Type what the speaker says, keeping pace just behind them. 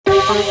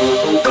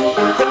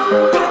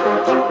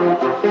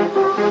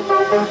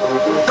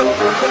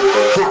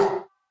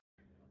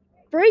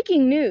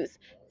Breaking news!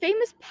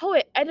 Famous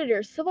poet,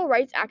 editor, civil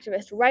rights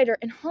activist, writer,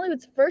 and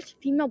Hollywood's first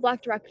female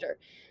black director,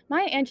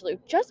 Maya Angelou,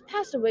 just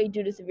passed away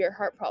due to severe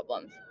heart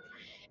problems.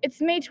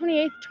 It's May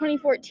 28th,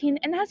 2014,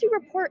 and as we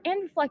report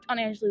and reflect on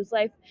Angelou's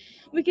life,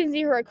 we can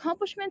see her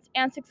accomplishments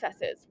and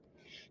successes.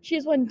 She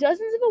has won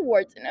dozens of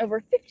awards and over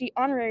 50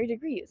 honorary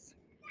degrees.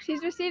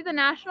 She's received the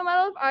National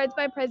Medal of Arts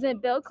by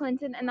President Bill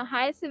Clinton and the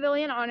highest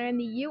civilian honor in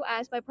the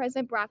U.S. by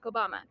President Barack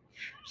Obama.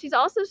 She's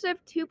also served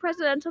two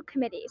presidential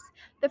committees,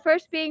 the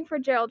first being for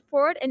Gerald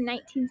Ford in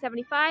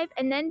 1975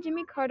 and then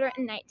Jimmy Carter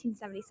in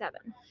 1977.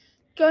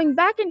 Going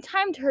back in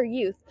time to her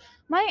youth,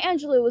 Maya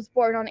Angelou was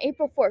born on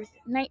April 4th,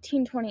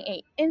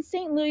 1928, in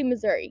St. Louis,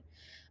 Missouri.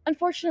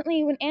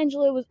 Unfortunately, when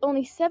Angelou was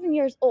only 7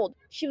 years old,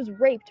 she was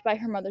raped by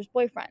her mother's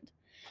boyfriend.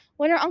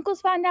 When her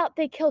uncles found out,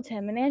 they killed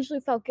him, and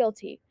Angelou felt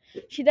guilty.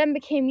 She then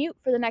became mute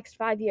for the next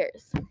 5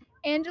 years.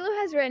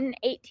 Angelou has written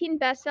 18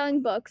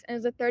 best-selling books and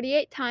is a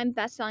 38-time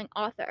best-selling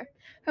author.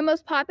 Her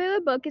most popular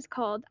book is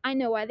called I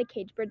Know Why the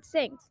Caged Bird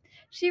Sings.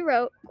 She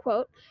wrote,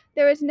 quote,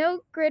 "There is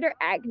no greater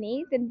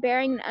agony than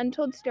bearing an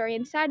untold story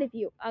inside of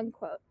you,"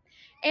 unquote.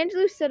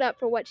 Angelou stood up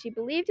for what she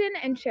believed in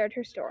and shared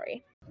her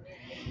story.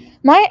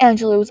 Maya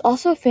Angelou was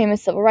also a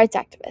famous civil rights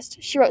activist.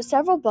 She wrote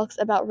several books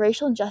about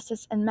racial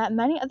injustice and met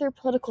many other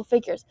political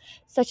figures,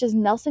 such as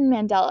Nelson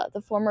Mandela,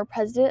 the former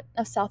president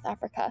of South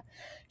Africa.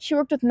 She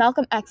worked with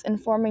Malcolm X in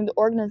forming the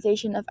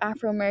Organization of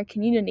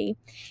Afro-American Unity,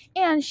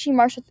 and she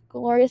marched with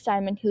Gloria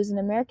Steinem, who is an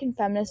American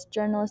feminist,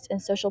 journalist,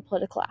 and social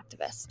political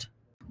activist.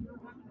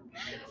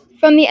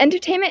 From the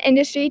entertainment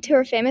industry to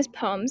her famous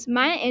poems,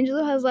 Maya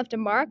Angelou has left a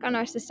mark on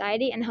our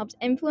society and helped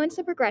influence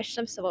the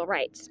progression of civil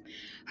rights.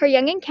 Her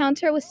young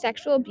encounter with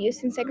sexual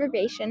abuse and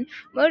segregation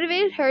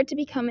motivated her to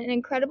become an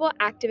incredible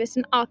activist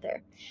and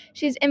author.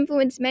 She has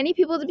influenced many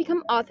people to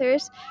become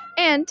authors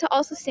and to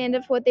also stand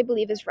up for what they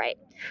believe is right.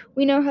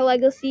 We know her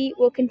legacy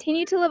will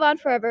continue to live on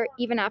forever,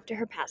 even after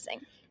her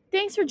passing.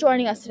 Thanks for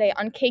joining us today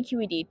on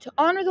KQED to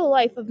honor the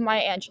life of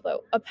Maya Angelou,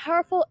 a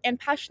powerful and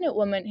passionate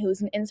woman who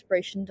is an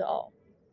inspiration to all.